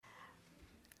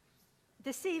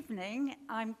This evening,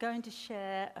 I'm going to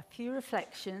share a few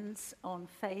reflections on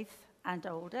faith and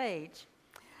old age.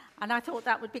 And I thought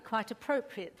that would be quite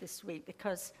appropriate this week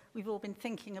because we've all been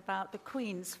thinking about the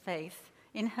Queen's faith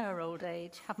in her old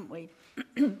age, haven't we?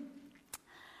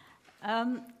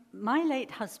 My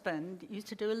late husband used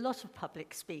to do a lot of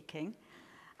public speaking,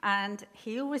 and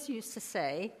he always used to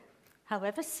say,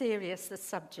 however serious the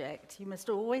subject, you must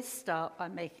always start by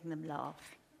making them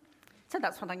laugh. So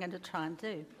that's what I'm going to try and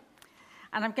do.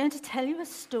 And I'm going to tell you a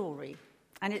story,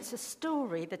 and it's a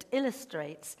story that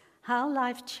illustrates how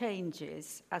life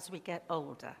changes as we get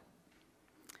older.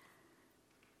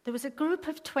 There was a group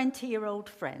of 20-year-old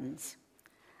friends,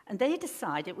 and they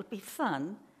decided it would be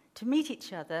fun to meet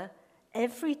each other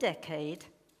every decade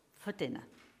for dinner.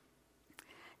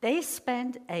 They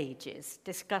spend ages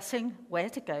discussing where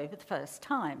to go for the first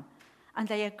time, and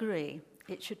they agree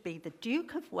it should be the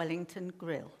Duke of Wellington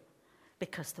Grill,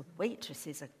 because the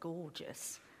waitresses are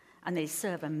gorgeous and they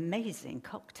serve amazing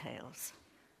cocktails.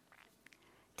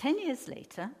 10 years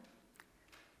later,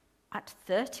 at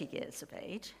 30 years of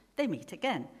age, they meet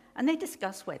again and they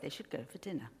discuss where they should go for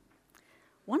dinner.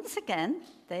 Once again,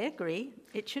 they agree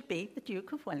it should be the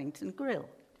Duke of Wellington Grill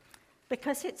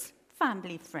because it's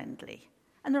family friendly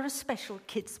and there are special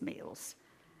kids' meals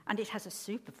and it has a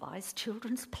supervised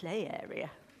children's play area.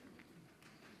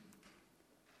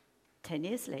 10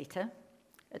 years later,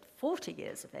 at 40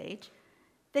 years of age,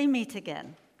 they meet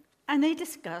again and they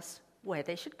discuss where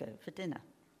they should go for dinner.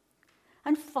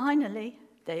 And finally,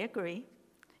 they agree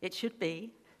it should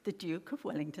be the Duke of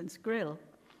Wellington's Grill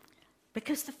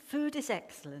because the food is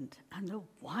excellent and the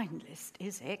wine list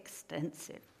is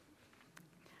extensive.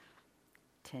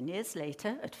 10 years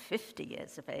later, at 50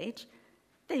 years of age,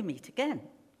 they meet again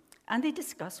and they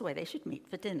discuss where they should meet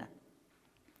for dinner.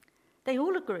 They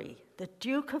all agree the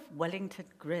Duke of Wellington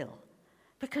Grill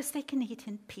because they can eat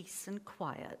in peace and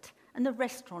quiet, and the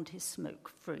restaurant is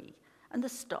smoke-free, and the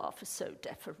staff are so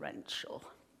deferential.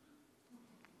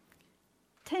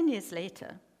 10 years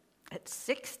later, at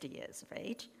 60 years of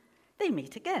age, they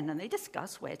meet again and they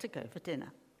discuss where to go for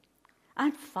dinner.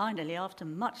 And finally, after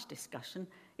much discussion,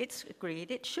 it's agreed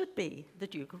it should be the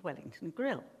Duke of Wellington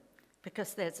Grill,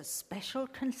 because there's a special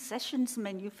concessions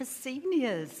menu for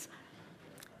seniors.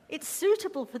 It's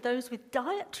suitable for those with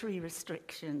dietary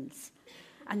restrictions.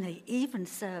 And they even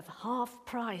serve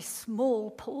half-price small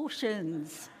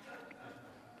portions.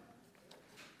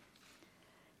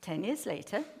 10 years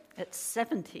later, at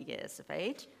 70 years of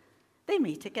age, they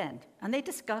meet again and they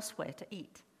discuss where to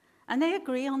eat. And they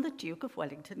agree on the Duke of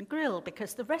Wellington Grill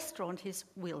because the restaurant is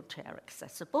wheelchair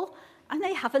accessible and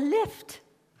they have a lift.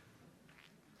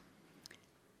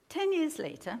 10 years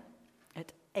later,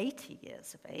 at 80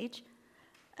 years of age,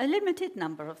 a limited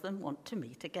number of them want to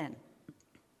meet again.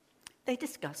 They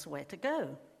discuss where to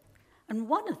go, and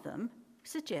one of them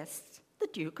suggests the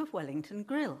Duke of Wellington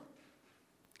Grill.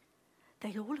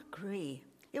 They all agree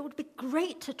it would be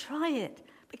great to try it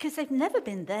because they've never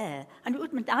been there and it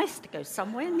would be nice to go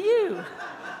somewhere new.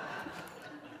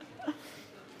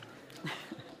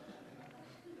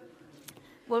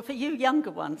 Well, for you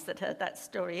younger ones that heard that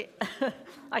story,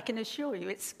 I can assure you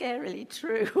it's scarily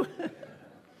true.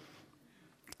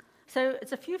 So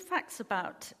there's a few facts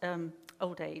about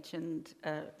old age and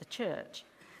the church.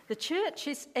 The church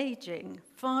is aging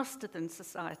faster than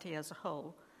society as a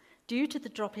whole due to the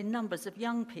drop in numbers of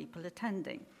young people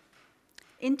attending.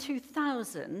 In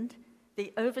 2000,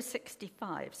 the over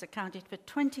 65s accounted for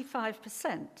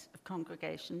 25% of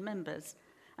congregation members,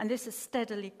 and this has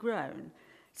steadily grown,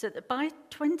 so that by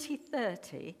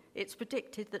 2030, it's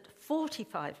predicted that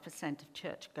 45% of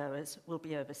churchgoers will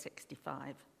be over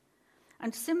 65.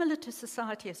 And similar to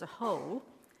society as a whole,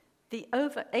 the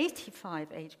over 85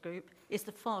 age group is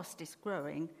the fastest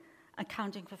growing,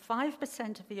 accounting for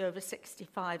 5% of the over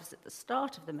 65s at the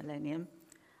start of the millennium,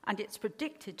 and it's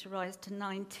predicted to rise to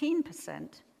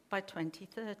 19% by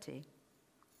 2030.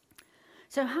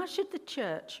 So how should the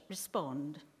church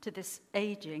respond to this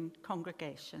aging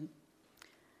congregation?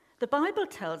 The Bible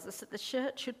tells us that the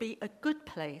church should be a good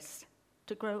place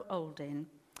to grow old in.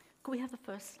 Could we have the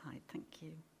first slide? Thank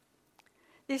you.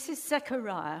 This is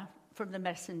Zechariah from the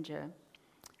Messenger.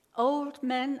 Old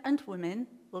men and women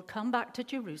will come back to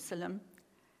Jerusalem,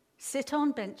 sit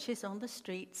on benches on the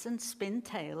streets and spin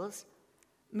tales,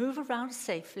 move around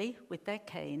safely with their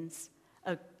canes,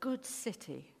 a good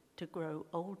city to grow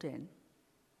old in.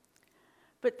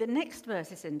 But the next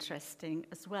verse is interesting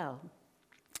as well.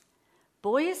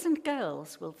 Boys and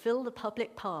girls will fill the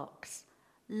public parks,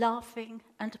 laughing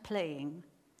and playing,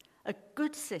 a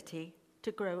good city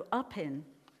to grow up in.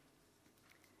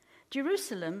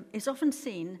 Jerusalem is often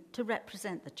seen to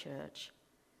represent the church.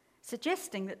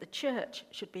 suggesting that the church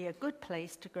should be a good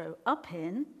place to grow up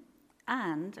in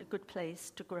and a good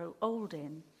place to grow old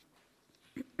in.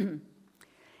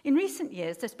 In recent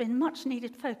years, there's been much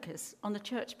needed focus on the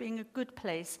church being a good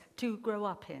place to grow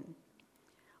up in,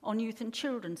 on youth and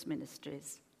children's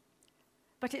ministries.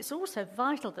 But it's also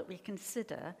vital that we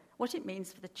consider what it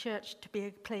means for the church to be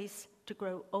a place to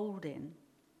grow old in.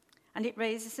 And it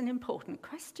raises an important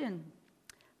question.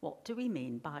 What do we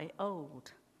mean by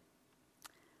old?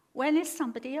 When is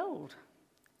somebody old?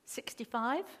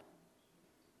 65?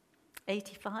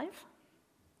 85?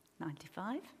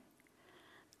 95?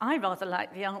 I rather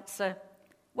like the answer,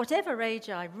 whatever age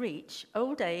I reach,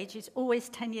 old age is always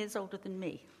 10 years older than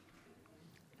me.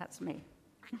 That's me.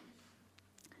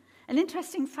 An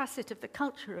interesting facet of the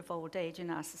culture of old age in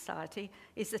our society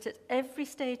is that at every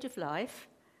stage of life,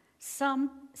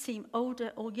 some seem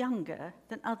older or younger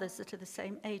than others that are the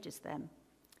same age as them.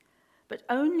 But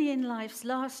only in life's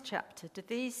last chapter do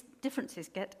these differences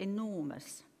get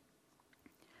enormous.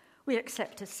 We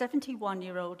accept a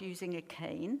 71-year-old using a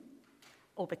cane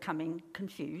or becoming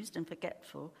confused and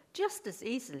forgetful just as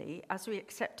easily as we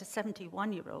accept a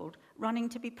 71-year-old running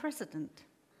to be president.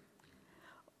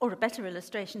 Or a better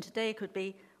illustration today could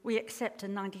be we accept a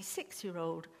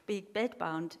 96-year-old being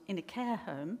bedbound in a care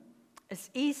home as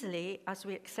easily as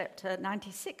we accept a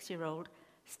 96-year-old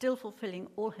still fulfilling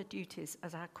all her duties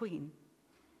as our queen.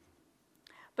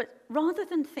 But rather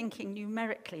than thinking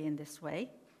numerically in this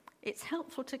way, it's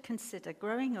helpful to consider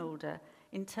growing older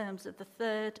in terms of the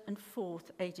third and fourth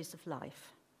ages of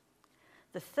life.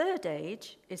 The third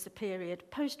age is the period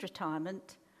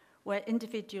post-retirement where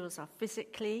individuals are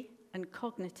physically and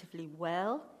cognitively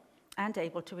well and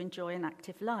able to enjoy an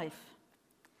active life.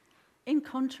 In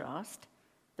contrast,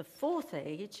 the fourth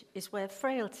age is where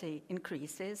frailty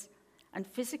increases and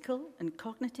physical and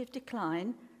cognitive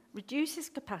decline reduces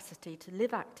capacity to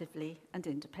live actively and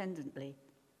independently.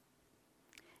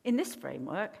 In this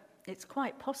framework, it's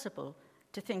quite possible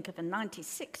to think of a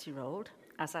 96-year-old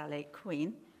as our late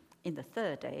queen in the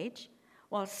third age,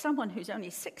 while someone who's only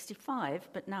 65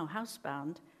 but now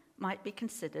housebound might be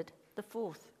considered the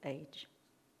fourth age.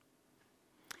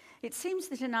 It seems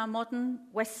that in our modern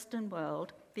Western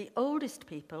world, the oldest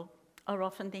people are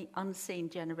often the unseen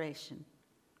generation.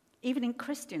 Even in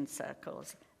Christian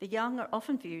circles, the young are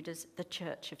often viewed as the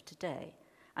church of today,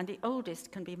 and the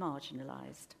oldest can be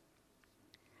marginalised.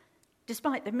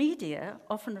 Despite the media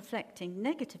often reflecting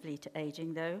negatively to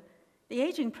ageing, though, the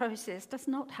ageing process does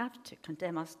not have to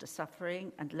condemn us to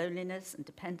suffering and loneliness and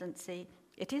dependency.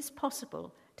 It is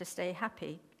possible to stay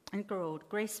happy and grow old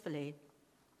gracefully.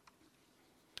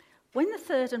 When the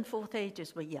third and fourth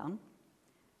ages were young,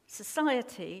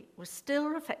 society was still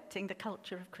reflecting the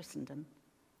culture of Christendom.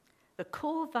 The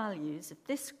core values of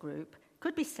this group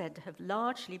could be said to have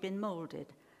largely been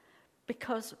moulded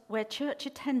because where church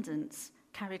attendance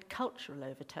carried cultural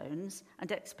overtones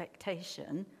and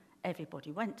expectation,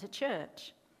 everybody went to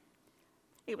church.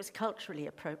 It was culturally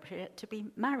appropriate to be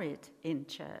married in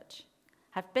church,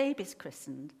 have babies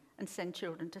christened, and send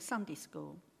children to Sunday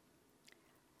school.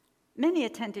 Many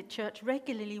attended church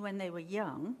regularly when they were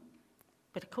young,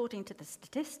 but according to the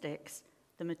statistics,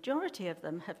 the majority of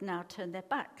them have now turned their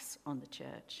backs on the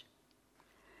church.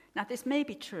 Now, this may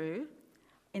be true.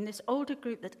 In this older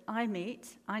group that I meet,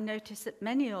 I notice that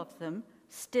many of them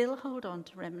still hold on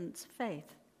to remnants of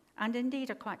faith, and indeed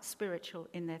are quite spiritual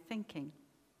in their thinking.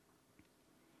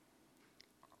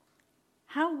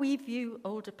 How we view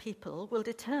older people will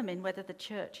determine whether the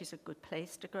church is a good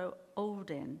place to grow old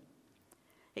in.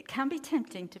 It can be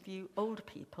tempting to view older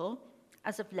people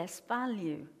as of less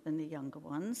value than the younger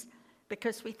ones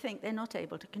because we think they're not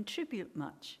able to contribute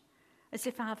much, as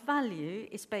if our value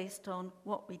is based on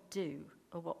what we do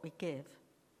or what we give.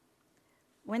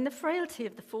 When the frailty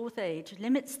of the fourth age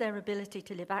limits their ability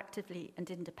to live actively and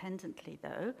independently,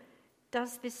 though,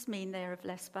 does this mean they're of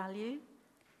less value?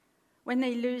 When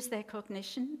they lose their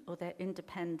cognition or their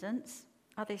independence,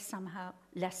 are they somehow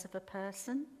less of a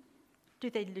person? Do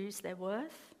they lose their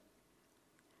worth?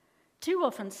 Too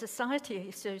often, society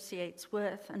associates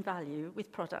worth and value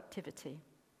with productivity.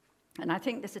 And I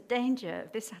think there's a danger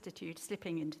of this attitude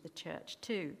slipping into the church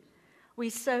too. We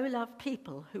so love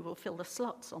people who will fill the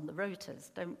slots on the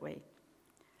rotas, don't we?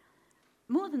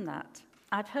 More than that,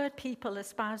 I've heard people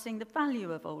espousing the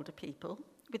value of older people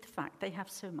with the fact they have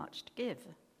so much to give.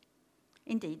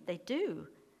 Indeed, they do,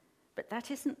 but that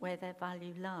isn't where their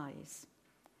value lies.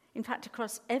 In fact,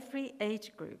 across every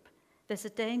age group, there's a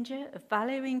danger of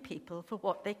valuing people for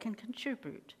what they can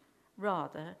contribute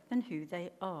rather than who they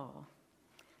are.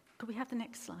 Could we have the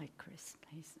next slide, Chris,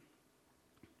 please?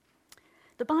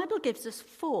 The Bible gives us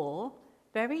 4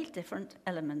 very different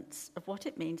elements of what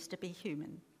it means to be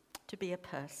human, to be a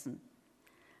person.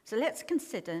 So let's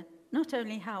consider not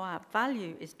only how our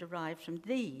value is derived from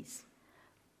these,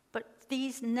 but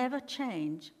these never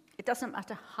change. It doesn't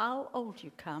matter how old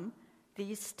you come,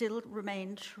 these still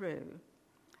remain true.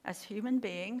 As human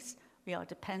beings, we are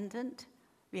dependent,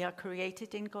 we are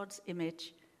created in God's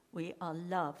image, we are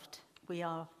loved, we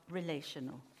are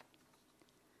relational.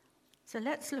 So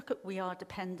let's look at we are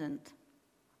dependent.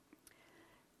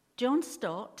 John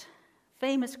Stott,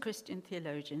 famous Christian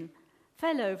theologian,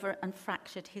 fell over and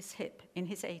fractured his hip in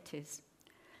his 80s,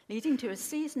 leading to a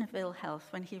season of ill health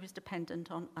when he was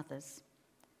dependent on others.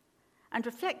 And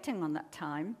reflecting on that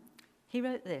time, he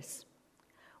wrote this: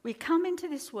 "We come into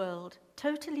this world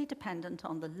totally dependent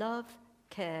on the love,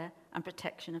 care, and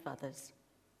protection of others.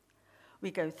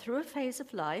 We go through a phase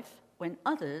of life when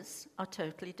others are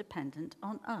totally dependent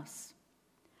on us.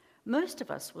 Most of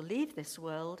us will leave this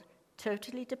world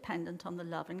totally dependent on the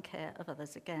love and care of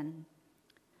others again.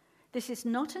 This is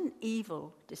not an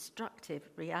evil, destructive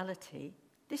reality.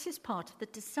 This is part of the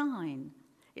design.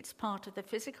 It's part of the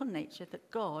physical nature that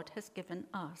God has given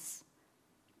us.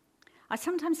 I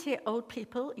sometimes hear old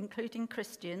people, including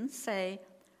Christians, say,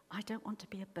 'I don't want to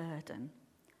be a burden.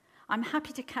 I'm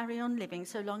happy to carry on living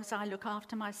so long as I look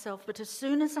after myself, but as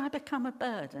soon as I become a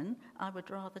burden, I would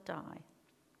rather die.'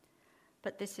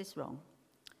 But this is wrong.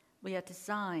 We are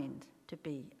designed to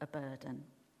be a burden.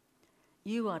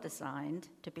 You are designed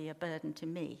to be a burden to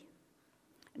me,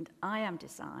 and I am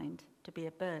designed to be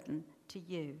a burden to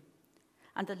you.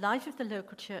 And the life of the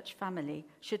local church family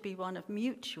should be one of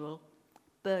mutual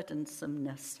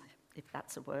burdensomeness, if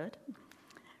that's a word.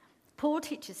 Paul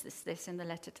teaches us this in the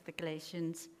letter to the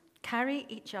Galatians: carry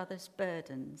each other's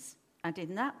burdens, and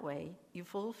in that way you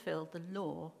fulfill the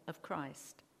law of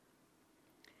Christ.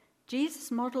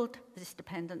 Jesus modeled this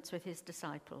dependence with his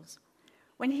disciples.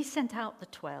 When he sent out the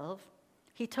 12,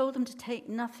 he told them to take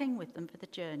nothing with them for the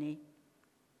journey.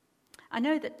 I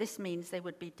know that this means they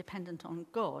would be dependent on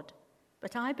God,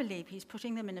 but I believe he's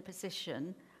putting them in a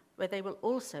position where they will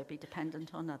also be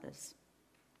dependent on others.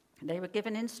 They were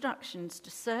given instructions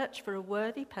to search for a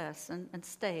worthy person and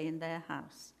stay in their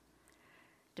house.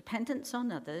 Dependence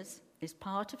on others is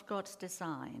part of God's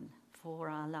design for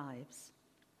our lives.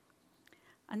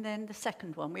 And then the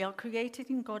second one, we are created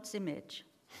in God's image.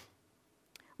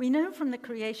 We know from the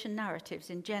creation narratives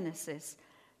in Genesis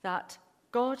that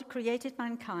God created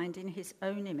mankind in his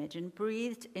own image and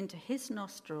breathed into his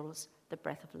nostrils the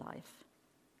breath of life.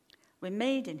 We're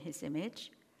made in his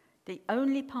image, the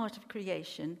only part of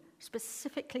creation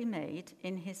specifically made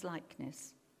in his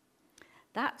likeness.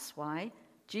 That's why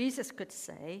Jesus could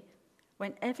say,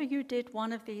 "Whenever you did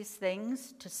one of these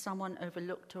things to someone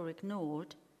overlooked or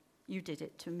ignored, you did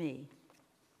it to me."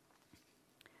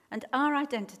 And our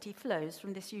identity flows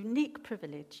from this unique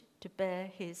privilege to bear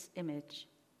his image.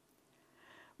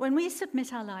 When we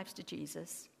submit our lives to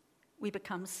Jesus, we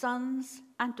become sons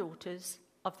and daughters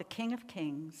of the King of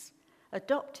Kings,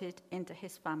 adopted into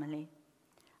his family.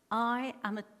 I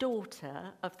am a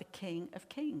daughter of the King of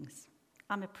Kings.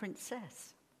 I'm a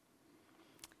princess.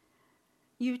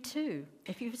 You too,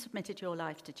 if you've submitted your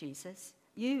life to Jesus,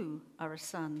 you are a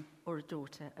son or a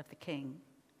daughter of the King.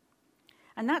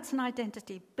 And that's an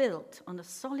identity built on a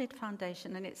solid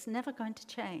foundation, and it's never going to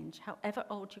change, however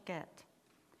old you get.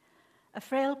 A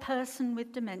frail person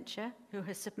with dementia who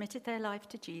has submitted their life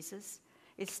to Jesus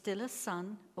is still a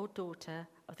son or daughter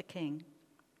of the King.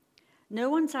 No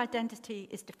one's identity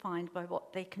is defined by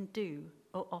what they can do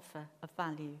or offer of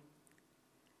value.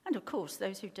 And of course,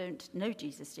 those who don't know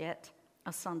Jesus yet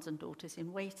are sons and daughters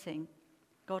in waiting.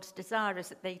 God's desire is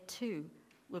that they too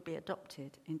will be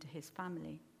adopted into his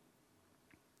family.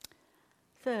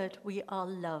 Third, we are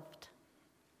loved.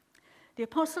 The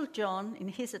Apostle John, in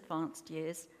his advanced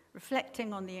years,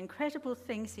 reflecting on the incredible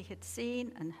things he had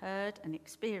seen and heard and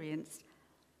experienced,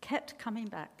 kept coming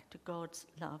back to God's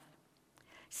love.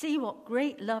 See what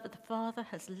great love the Father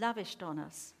has lavished on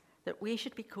us, that we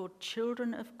should be called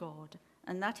children of God,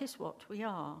 and that is what we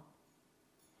are.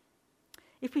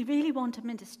 If we really want a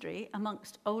ministry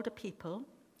amongst older people,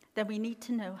 then we need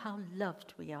to know how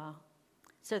loved we are,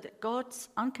 so that God's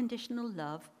unconditional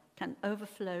love can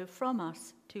overflow from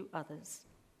us to others.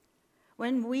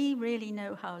 When we really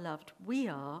know how loved we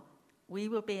are, we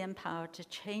will be empowered to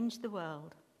change the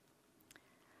world.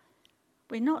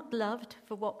 We're not loved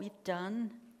for what we've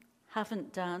done,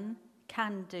 haven't done,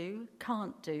 can do,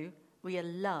 can't do. We are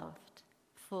loved,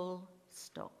 full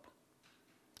stop.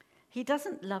 He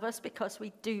doesn't love us because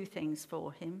we do things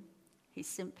for him. He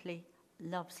simply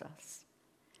loves us.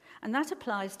 And that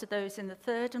applies to those in the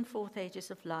third and fourth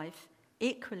ages of life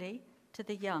equally to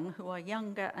the young who are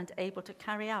younger and able to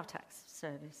carry out acts of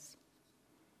service.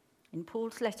 In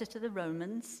Paul's letter to the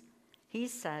Romans, he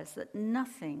says that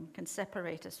nothing can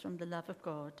separate us from the love of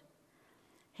God.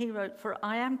 He wrote, "For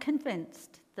I am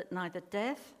convinced that neither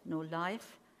death nor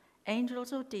life,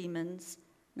 angels or demons,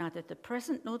 neither the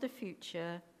present nor the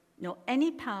future, nor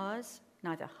any powers,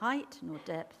 neither height nor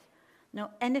depth,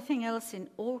 nor anything else in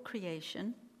all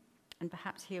creation," and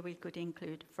perhaps here we could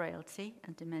include frailty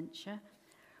and dementia,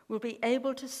 "will be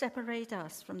able to separate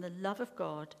us from the love of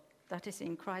God that is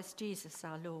in Christ Jesus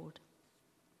our Lord."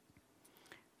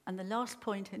 And the last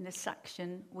point in this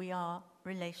section, we are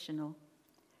relational.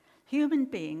 Human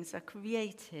beings are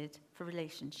created for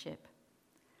relationship.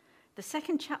 The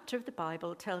second chapter of the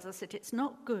Bible tells us that it's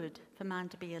not good for man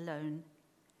to be alone.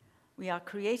 We are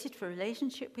created for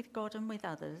relationship with God and with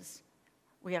others.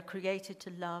 We are created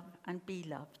to love and be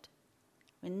loved.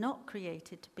 We're not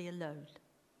created to be alone.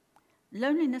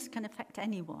 Loneliness can affect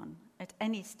anyone at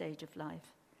any stage of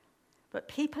life, but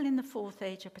people in the fourth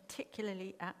age are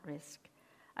particularly at risk,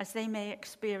 as they may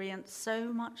experience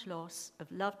so much loss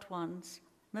of loved ones,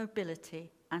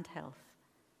 mobility, and health.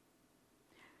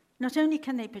 Not only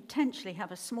can they potentially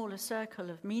have a smaller circle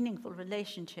of meaningful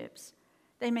relationships,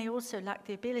 they may also lack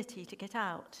the ability to get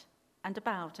out and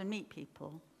about and meet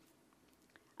people.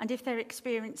 And if they're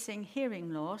experiencing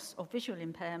hearing loss or visual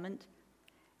impairment,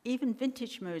 even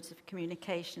vintage modes of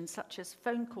communication, such as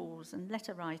phone calls and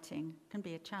letter writing, can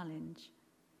be a challenge.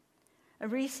 A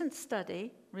recent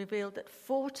study revealed that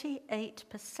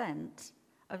 48%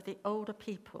 of the older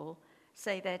people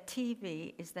say their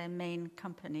TV is their main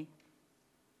company.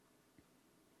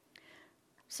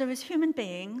 So as human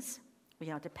beings, we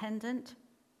are dependent,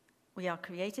 we are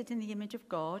created in the image of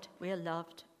God, we are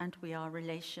loved, and we are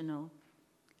relational.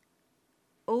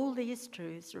 All these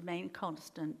truths remain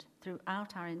constant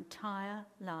throughout our entire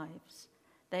lives.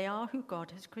 They are who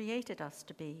God has created us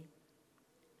to be.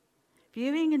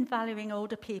 Viewing and valuing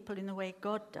older people in the way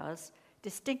God does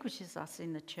distinguishes us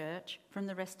in the church from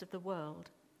the rest of the world.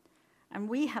 And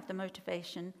we have the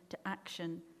motivation to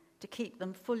action to keep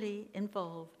them fully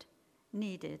involved,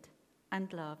 needed,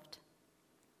 and loved.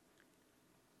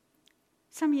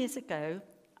 Some years ago,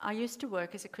 I used to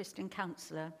work as a Christian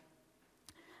counsellor,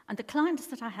 and the clients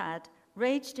that I had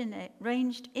ranged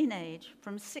in age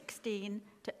from 16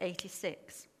 to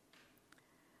 86.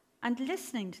 And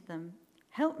listening to them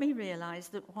helped me realize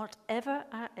that whatever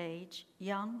our age,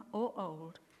 young or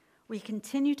old, we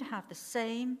continue to have the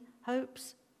same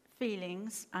hopes,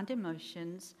 feelings, and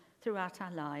emotions throughout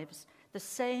our lives, the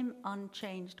same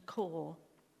unchanged core.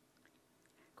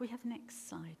 Can we have the next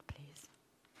slide, please?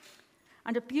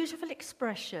 And a beautiful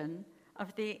expression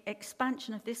of the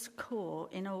expansion of this core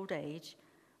in old age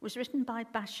was written by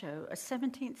Basho, a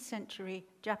 17th century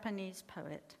Japanese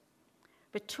poet.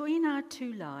 "Between our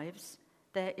two lives,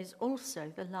 there is also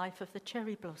the life of the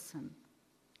cherry blossom."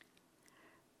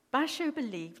 Basho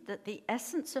believed that the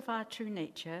essence of our true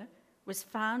nature was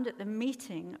found at the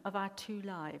meeting of our two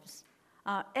lives,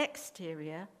 our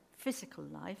exterior physical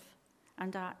life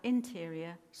and our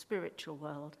interior spiritual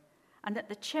world, and that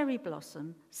the cherry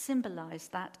blossom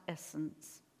symbolized that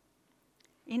essence.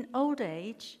 In old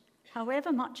age,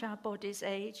 however much our bodies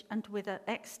age and wither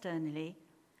externally,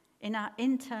 in our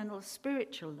internal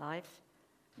spiritual life,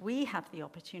 we have the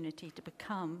opportunity to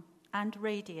become and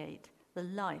radiate the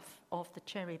life of the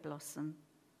cherry blossom.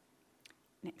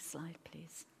 Next slide,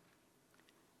 please.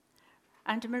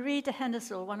 And Marie de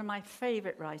Hennezel, one of my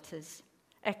favorite writers,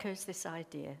 echoes this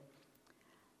idea.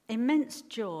 Immense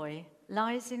joy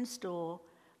lies in store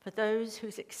for those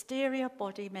whose exterior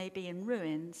body may be in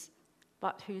ruins,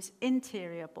 but whose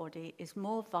interior body is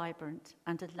more vibrant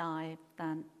and alive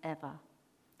than ever.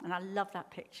 And I love that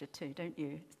picture too, don't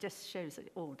you? It just shows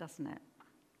it all, doesn't it?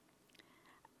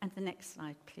 And the next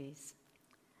slide, please.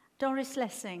 Doris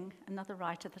Lessing, another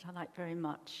writer that I like very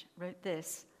much, wrote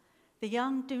this: "The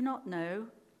young do not know,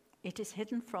 it is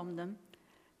hidden from them,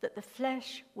 that the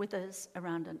flesh withers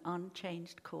around an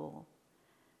unchanged core.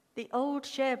 The old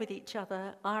share with each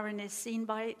other ironies seen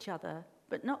by each other,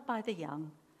 but not by the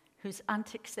young, whose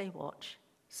antics they watch,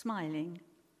 smiling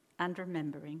and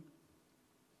remembering."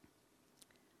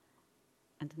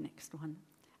 And the next one.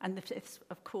 And this is,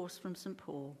 of course, from St.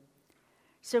 Paul.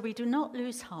 "So we do not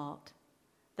lose heart,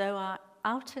 though our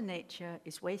outer nature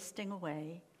is wasting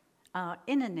away, our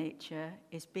inner nature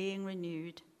is being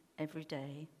renewed every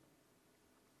day."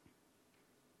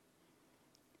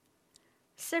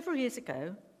 Several years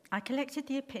ago, I collected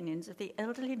the opinions of the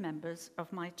elderly members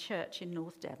of my church in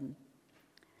North Devon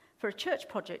for a church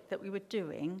project that we were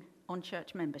doing on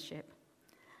church membership.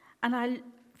 And I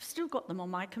still got them on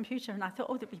my computer, and I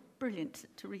thought, they'd be brilliant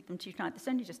to read them to you tonight. There's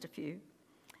only just a few,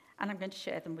 and I'm going to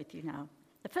share them with you now.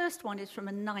 The first one is from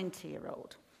a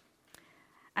 90-year-old.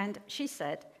 And she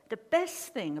said, "The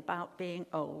best thing about being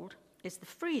old is the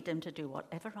freedom to do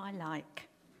whatever I like.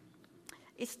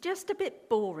 It's just a bit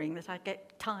boring that I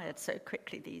get tired so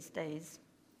quickly these days.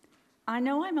 I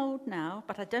know I'm old now,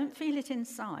 but I don't feel it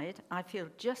inside. I feel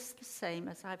just the same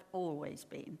as I've always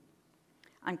been.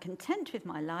 I'm content with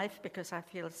my life because I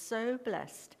feel so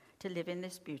blessed to live in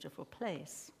this beautiful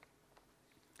place."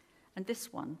 And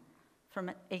this one from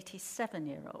an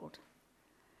 87-year-old.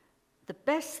 "The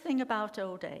best thing about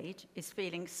old age is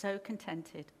feeling so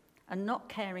contented and not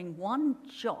caring one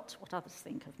jot what others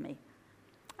think of me.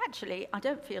 Actually, I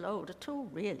don't feel old at all,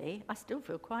 really. I still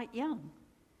feel quite young."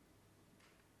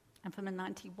 And from a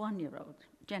 91-year-old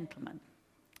gentleman.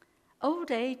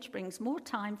 "Old age brings more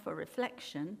time for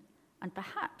reflection and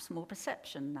perhaps more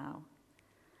perception now.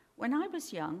 When I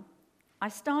was young, I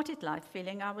started life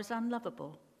feeling I was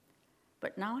unlovable.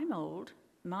 But now I'm old,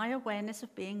 my awareness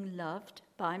of being loved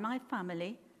by my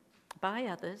family, by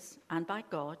others, and by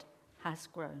God has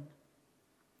grown."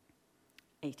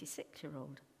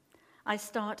 86-year-old. "I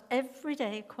start every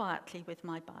day quietly with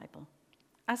my Bible.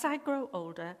 As I grow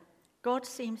older, God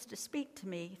seems to speak to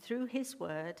me through his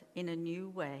word in a new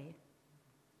way."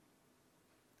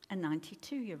 A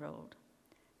 92-year-old.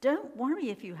 "Don't worry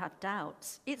if you have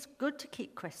doubts. It's good to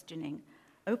keep questioning.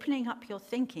 Opening up your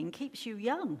thinking keeps you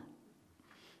young."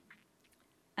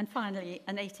 And finally,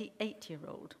 an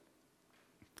 88-year-old.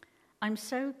 "I'm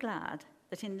so glad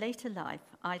that in later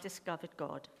life I discovered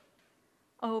God.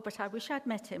 Oh, but I wish I'd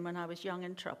met him when I was young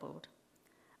and troubled.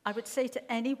 I would say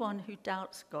to anyone who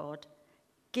doubts God,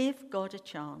 give God a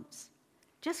chance.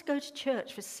 Just go to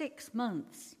church for 6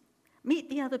 months. Meet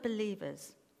the other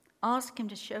believers. Ask him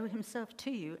to show himself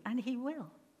to you, and he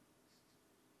will."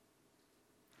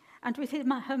 And with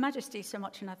Her Majesty so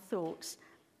much in our thoughts,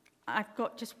 I've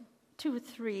got just 2 or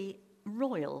 3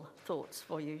 royal thoughts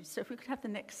for you. So if we could have the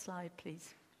next slide,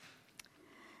 please.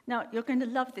 Now, you're going to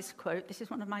love this quote. This is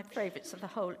one of my favourites of the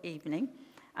whole evening.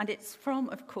 And it's from,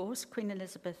 of course, Queen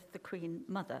Elizabeth, the Queen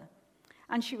Mother.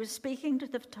 And she was speaking to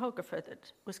the photographer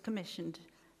that was commissioned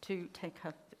to take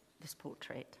this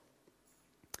portrait.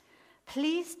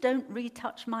 "Please don't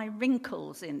retouch my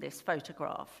wrinkles in this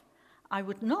photograph. I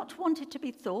would not want it to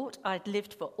be thought I'd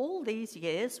lived for all these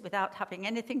years without having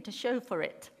anything to show for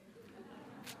it."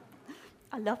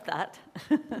 I love that.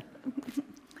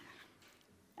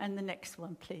 And the next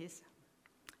one, please.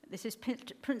 This is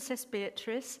Princess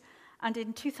Beatrice, and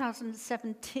in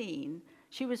 2017,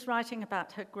 she was writing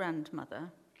about her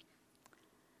grandmother.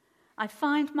 "I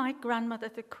find my grandmother,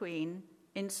 the Queen,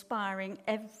 inspiring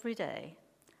every day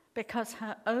because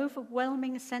her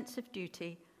overwhelming sense of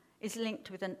duty is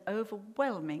linked with an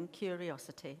overwhelming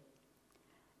curiosity.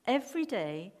 Every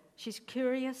day, she's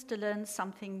curious to learn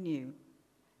something new,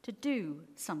 to do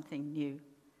something new.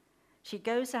 She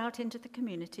goes out into the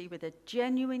community with a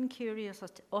genuine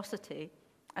curiosity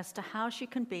as to how she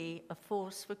can be a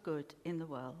force for good in the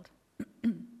world."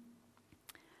 And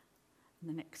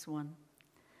the next one.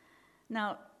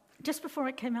 Now, just before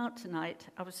I came out tonight,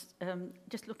 I was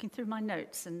just looking through my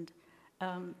notes and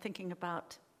thinking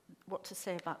about what to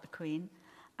say about the Queen.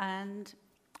 And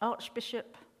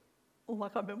Archbishop, I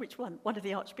can't remember which one of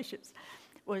the archbishops,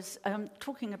 was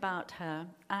talking about her,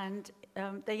 and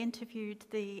they interviewed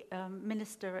the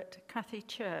minister at Cathay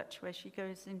Church, where she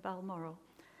goes in Balmoral,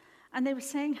 and they were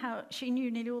saying how she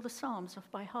knew nearly all the Psalms off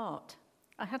by heart.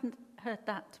 I hadn't heard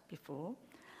that before,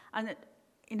 and that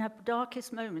in her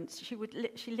darkest moments, she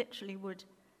literally would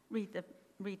read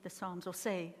the Psalms or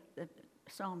say the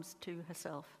Psalms to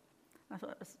herself. I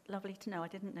thought it was lovely to know. I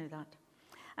didn't know that.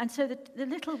 And so the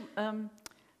little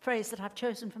phrase that I've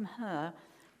chosen from her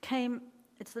came.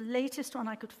 It's the latest one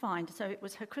I could find, so it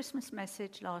was her Christmas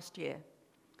message last year.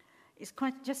 It's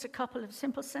quite just a couple of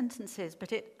simple sentences,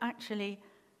 but it actually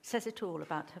says it all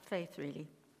about her faith, really.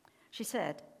 She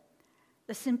said,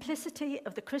 "The simplicity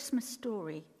of the Christmas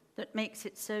story that makes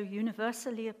it so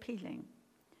universally appealing.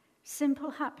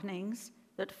 Simple happenings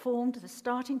that formed the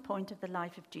starting point of the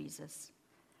life of Jesus.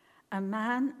 A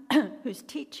man whose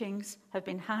teachings have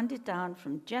been handed down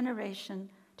from generation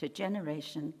to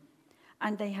generation,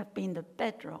 and they have been the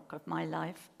bedrock of my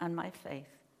life and my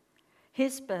faith.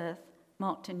 His birth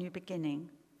marked a new beginning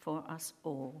for us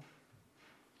all."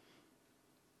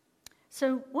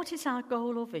 So what is our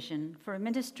goal or vision for a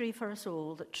ministry for us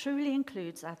all that truly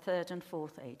includes our 3rd and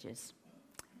 4th ages?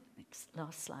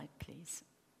 Last slide, please.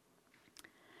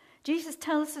 Jesus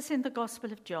tells us in the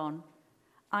Gospel of John,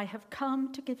 "I have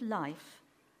come to give life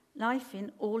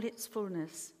in all its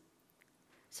fullness.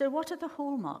 So what are the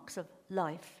hallmarks of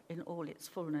life in all its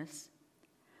fullness?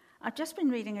 I've just been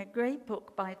reading a great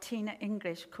book by Tina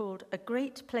English called A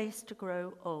Great Place to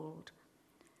Grow Old.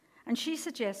 And she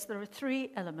suggests there are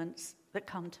 3 elements that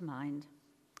come to mind.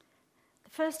 The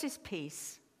first is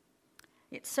peace.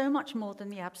 It's so much more than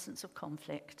the absence of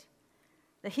conflict.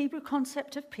 The Hebrew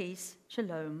concept of peace,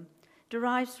 shalom,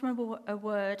 derives from a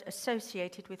word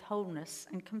associated with wholeness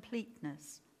and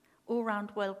completeness,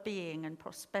 all-round well-being and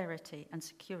prosperity and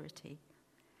security.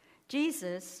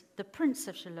 Jesus, the Prince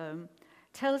of Shalom,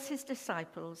 tells his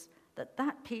disciples that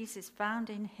that peace is found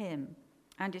in him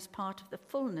and is part of the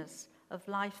fullness of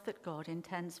life that God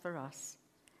intends for us.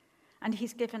 And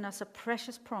he's given us a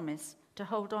precious promise to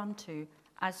hold on to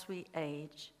as we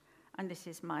age. And this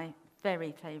is my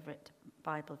very favourite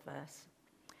Bible verse.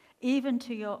 Even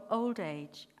to your old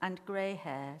age and grey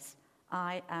hairs,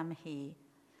 I am he.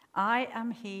 I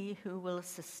am he who will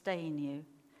sustain you.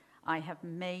 I have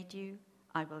made you,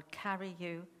 I will carry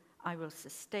you, I will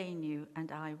sustain you,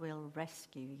 and I will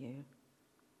rescue you.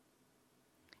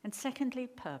 And secondly,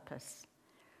 purpose.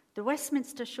 The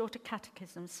Westminster Shorter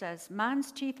Catechism says,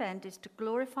 man's chief end is to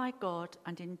glorify God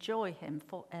and enjoy him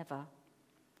forever.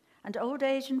 And old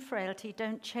age and frailty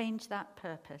don't change that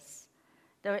purpose,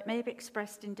 though it may be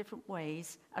expressed in different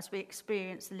ways as we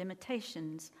experience the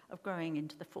limitations of growing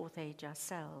into the 4th age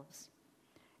ourselves.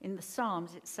 In the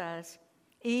Psalms it says,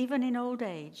 even in old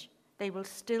age, they will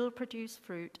still produce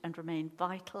fruit and remain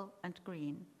vital and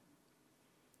green.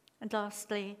 And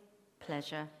lastly,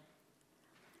 pleasure.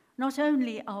 Not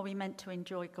only are we meant to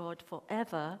enjoy God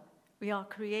forever, we are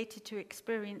created to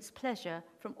experience pleasure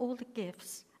from all the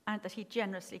gifts and that he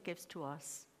generously gives to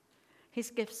us.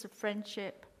 His gifts of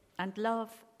friendship and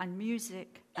love and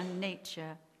music and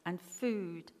nature and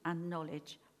food and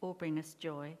knowledge all bring us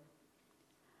joy.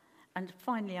 And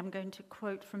finally, I'm going to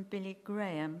quote from Billy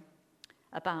Graham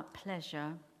about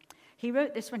pleasure. He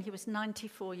wrote this when he was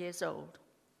 94 years old.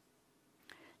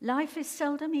 Life is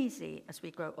seldom easy as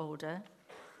we grow older,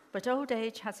 but old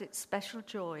age has its special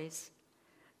joys.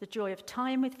 The joy of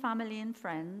time with family and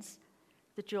friends,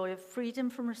 the joy of freedom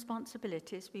from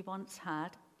responsibilities we once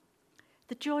had,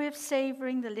 the joy of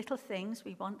savouring the little things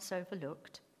we once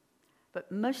overlooked.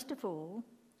 But most of all,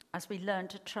 as we learn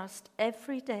to trust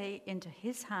every day into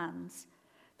his hands,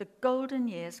 the golden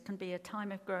years can be a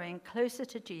time of growing closer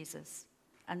to Jesus,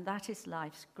 and that is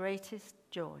life's greatest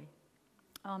joy.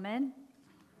 Amen?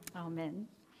 Amen.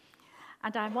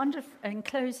 And I wonder if, in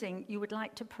closing, you would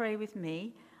like to pray with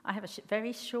me. I have a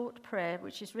very short prayer,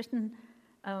 which is written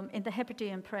in the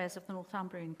Hebridean prayers of the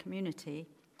Northumbrian community,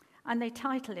 and they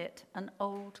title it An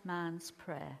Old Man's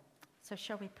Prayer. So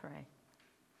shall we pray?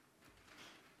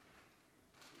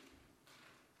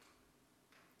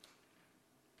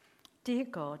 Dear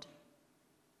God,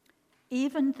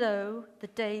 even though the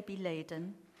day be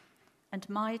laden and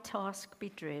my task be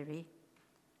dreary,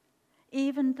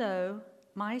 even though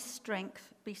my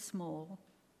strength be small,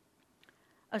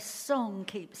 a song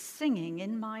keeps singing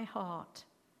in my heart,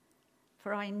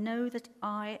 for I know that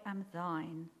I am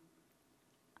thine.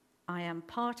 I am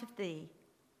part of thee.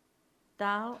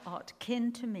 Thou art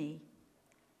kin to me,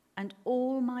 and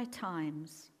all my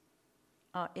times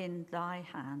are in thy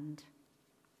hand.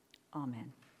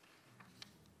 Amen.